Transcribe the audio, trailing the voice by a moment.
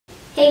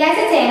Hey guys,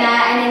 it's Anna,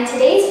 and in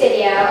today's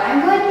video,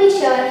 I'm going to be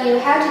showing you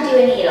how to do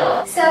a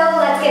needle. So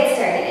let's get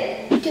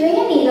started.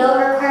 Doing a needle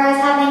requires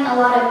having a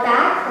lot of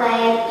back,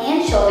 leg,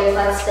 and shoulder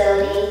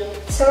flexibility.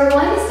 So we're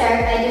going to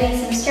start by doing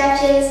some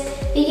stretches,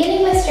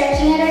 beginning with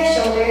stretching at our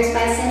shoulders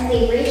by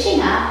simply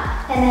reaching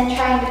up and then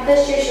trying to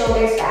push your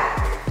shoulders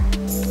back.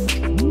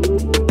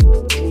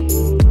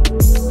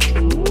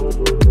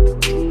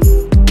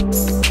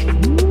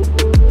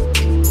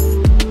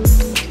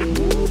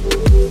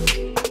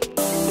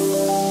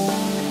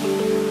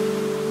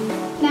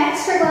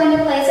 Next, we're going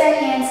to place our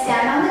hands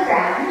down on the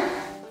ground.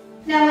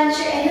 Now once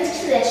you're in this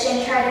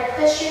position, try to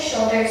push your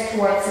shoulders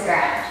towards the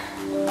ground.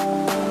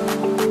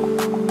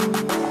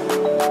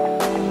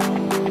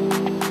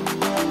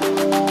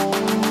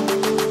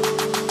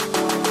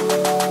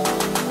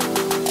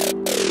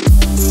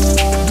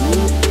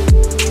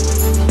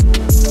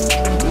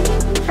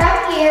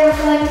 From here, we're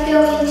going to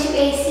go into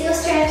a seal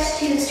stretch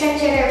to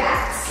stretch out our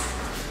backs.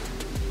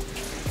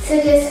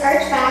 So just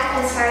arch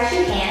back as far as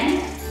you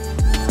can.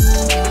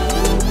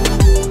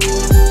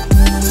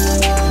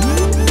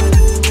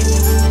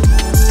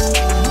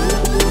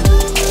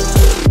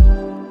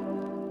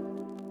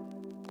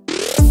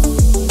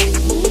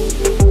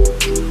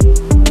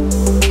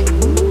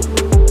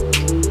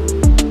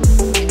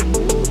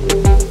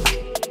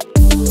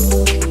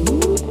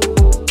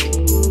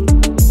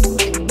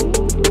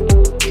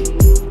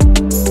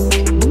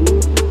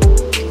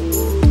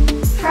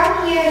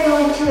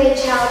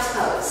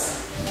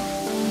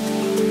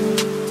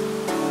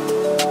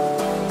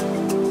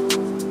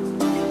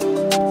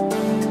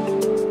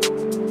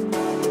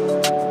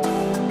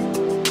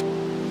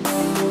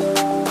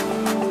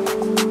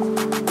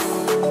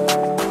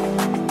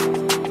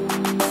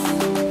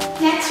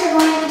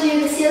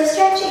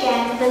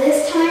 But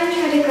this time,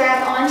 try to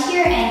grab onto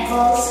your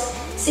ankles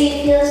so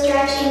you feel a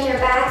stretch in your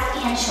back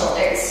and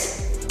shoulders.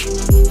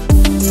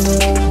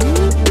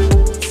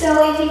 So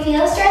if you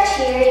feel a stretch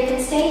here, you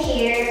can stay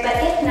here, but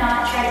if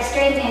not, try to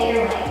straighten out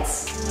your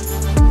legs.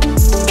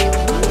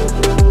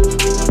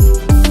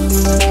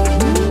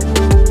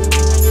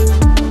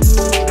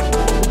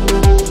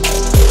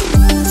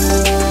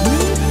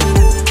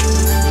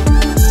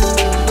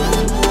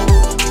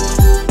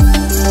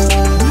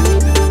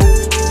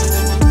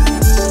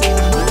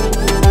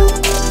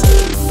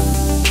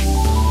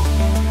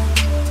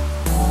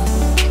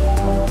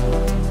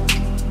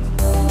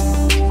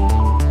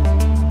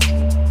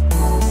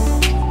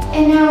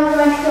 And now we're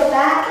going to go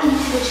back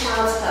into the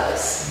child's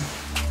pose.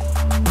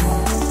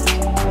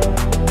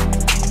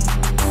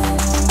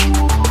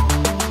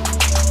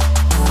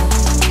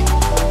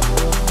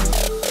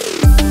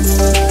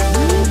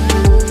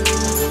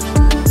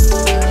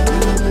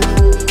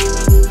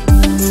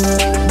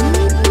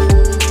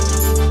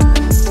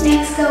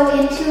 Next, go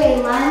into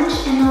a lunge,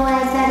 and the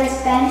leg that is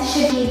bent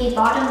should be the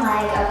bottom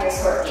leg of your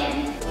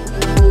scorpion.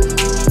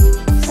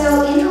 So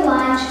in the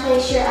lunge,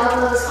 place your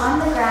elbows on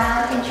the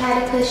ground and try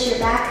to push your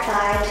back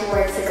thigh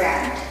towards the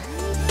ground.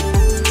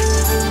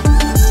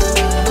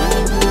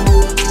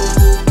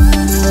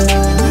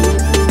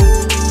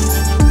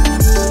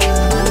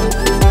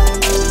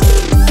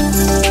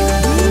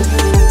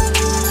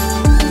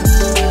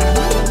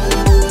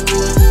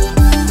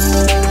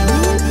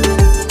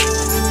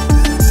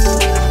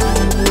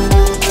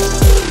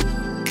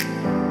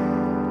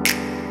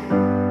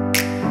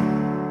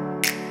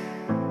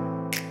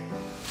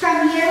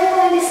 From here, we're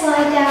going to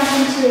slide down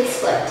into a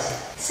split.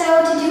 So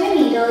to do a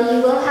needle,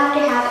 you will have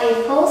to have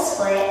a full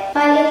split,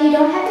 but if you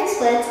don't have your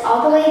splits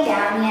all the way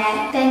down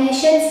yet, then you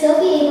should still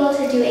be able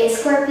to do a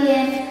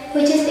scorpion,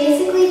 which is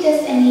basically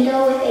just a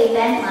needle with a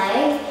bent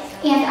leg.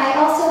 And I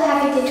also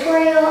have a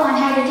tutorial on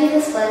how to do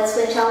the splits,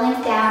 which I'll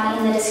link down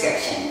in the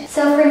description.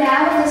 So for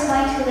now, we're just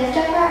going to lift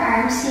up our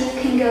arms so you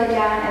can go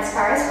down as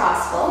far as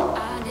possible.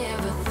 I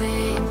never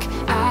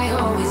think, I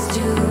always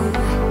do.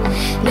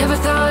 Never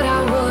thought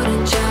I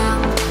wouldn't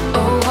jump.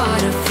 Oh,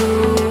 what a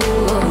fool.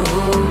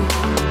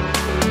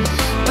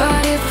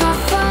 But if I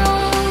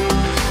fall,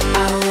 I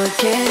will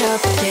get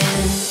up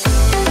again.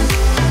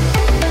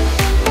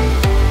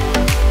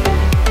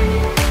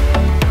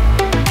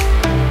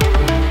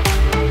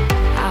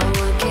 I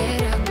will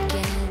get up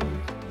again.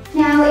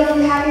 Now, if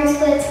you have your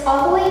splits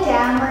all the way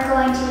down, we're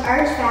going to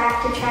arch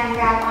back to try and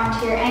grab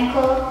onto your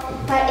ankle.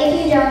 But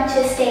if you don't,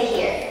 just stay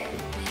here.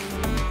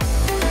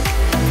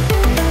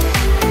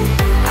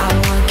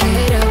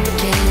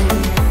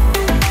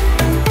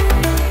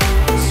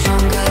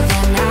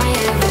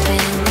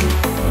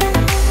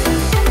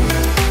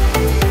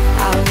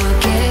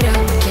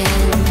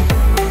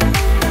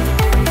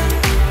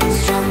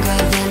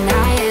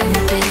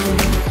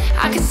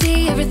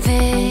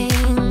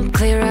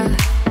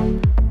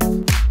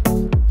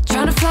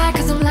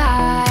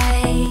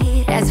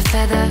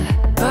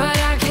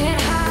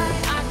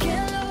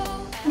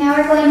 Now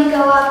we're going to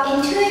go up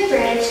into a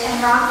bridge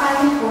and rock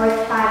back and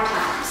forth 5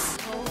 times.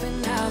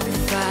 Hoping I'll be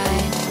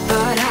fine,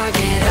 but I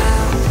get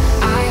up,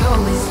 I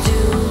always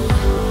do.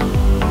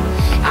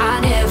 I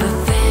never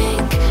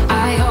think,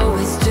 I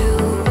always do.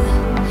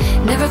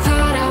 Never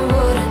thought I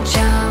wouldn't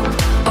jump,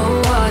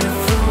 oh what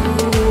a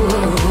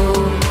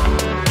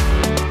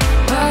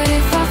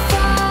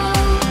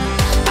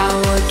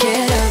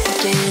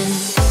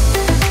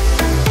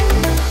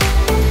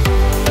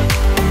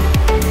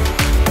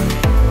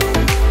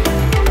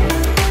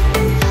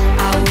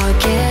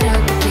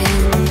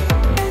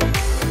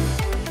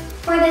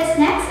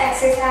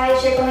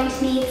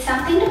to need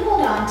something to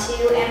hold on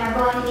to, and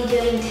we're going to be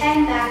doing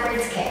 10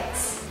 backwards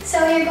kicks.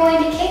 So you're going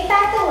to kick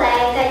back the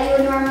leg that you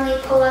would normally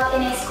pull up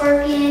in a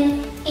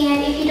scorpion,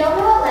 and if you don't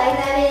know what leg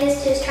that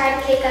is, just try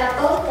to kick up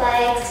both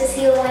legs to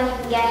see the one you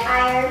can get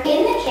higher.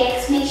 In the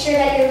kicks, make sure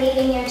that you're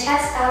leaving your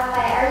chest up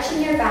by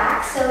arching your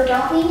back, so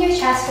don't lean your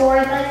chest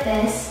forward like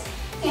this,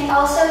 and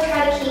also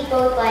try to keep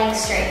both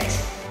legs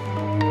straight.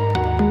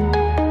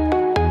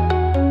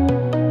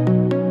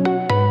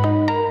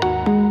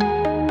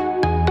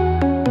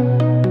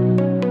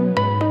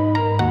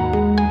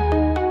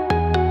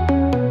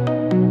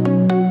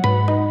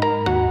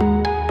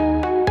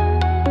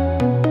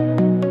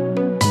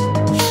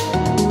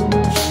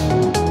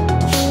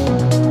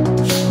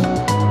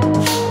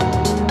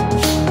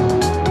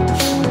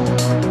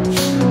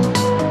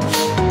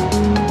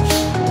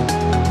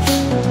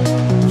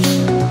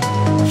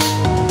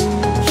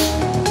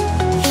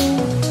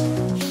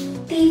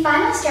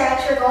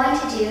 Stretch we're going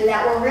to do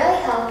that will really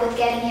help with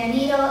getting your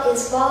needle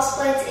is wall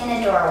splits in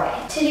a doorway.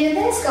 To do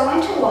this, go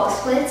into wall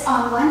splits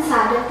on one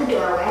side of the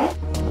doorway.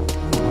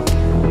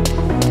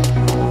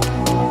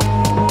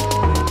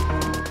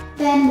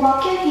 Then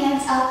walk your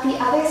hands up the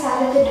other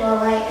side of the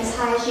doorway as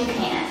high as you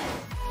can.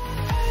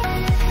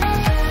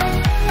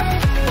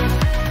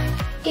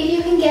 If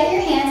you can get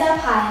your hands up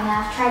high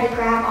enough, try to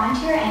grab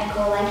onto your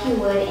ankle like you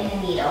would in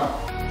a needle.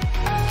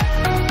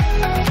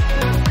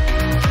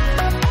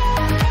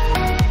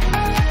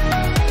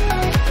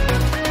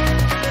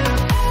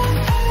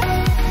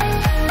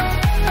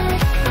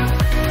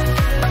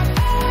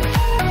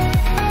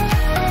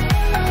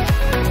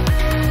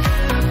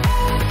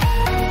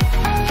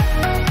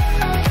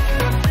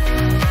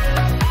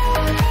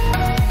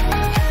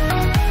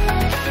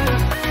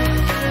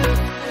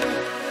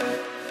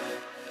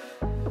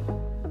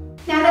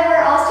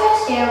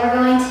 We're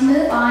going to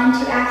move on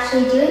to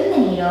actually doing the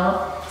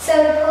needle. So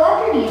to pull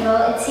up your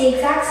needle, it's the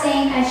exact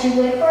same as you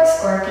would for a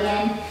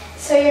scorpion.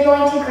 So you're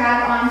going to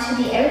grab onto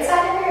the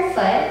outside of your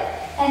foot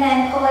and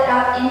then pull it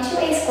up into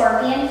a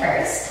scorpion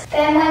first.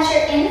 Then once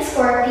you're in the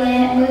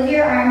scorpion, move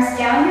your arms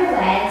down your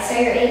leg so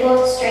you're able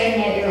to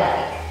straighten out your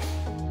leg.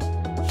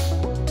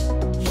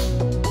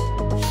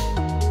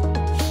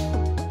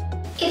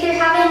 If you're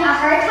having a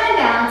hard time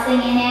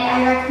balancing in it,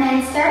 I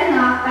recommend starting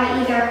off by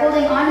either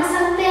holding onto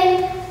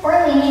something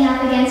or leaning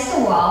up against a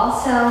wall.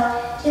 So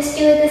just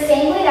do it the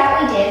same way that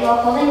we did while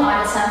holding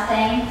onto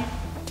something.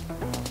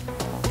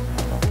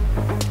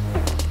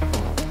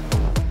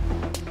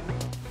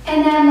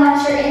 And then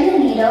once you're in the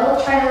needle,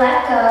 try to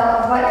let go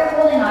of what you're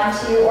holding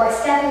onto or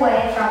step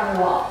away from the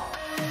wall.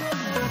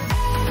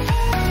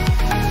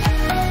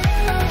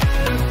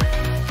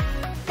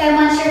 Then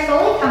once you're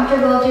fully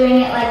comfortable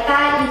doing it like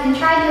that, you can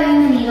try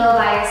doing the needle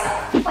by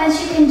yourself. Once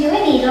you can do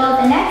a needle,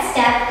 the next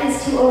step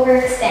is to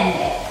overextend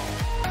it.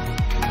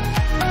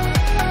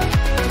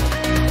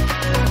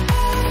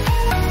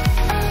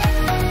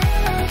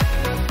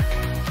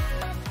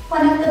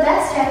 One of the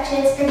best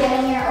stretches for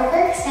getting your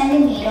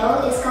overextended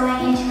needle is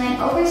going into an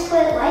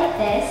oversplit like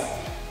this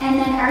and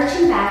then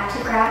arching back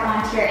to grab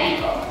onto your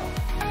ankle.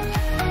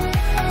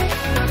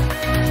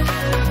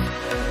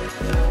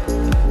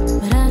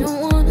 But I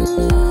don't want to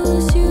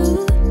lose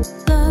you,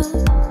 love,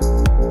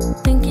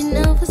 thinking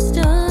of us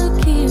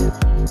stuck here.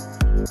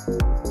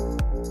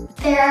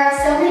 There are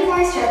so many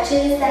more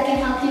stretches that can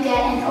help you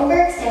get an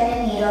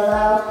overextended needle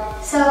though.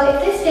 So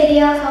if this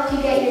video helped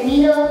you get your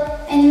needle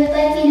and you would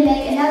like me to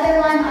make another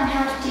one on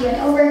how to do an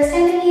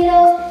overextended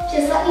needle,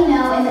 just let me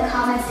know in the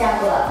comments down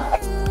below.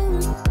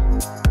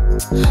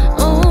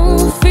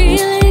 Oh,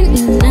 feeling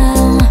you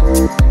now.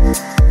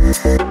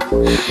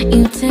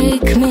 You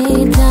take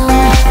me down.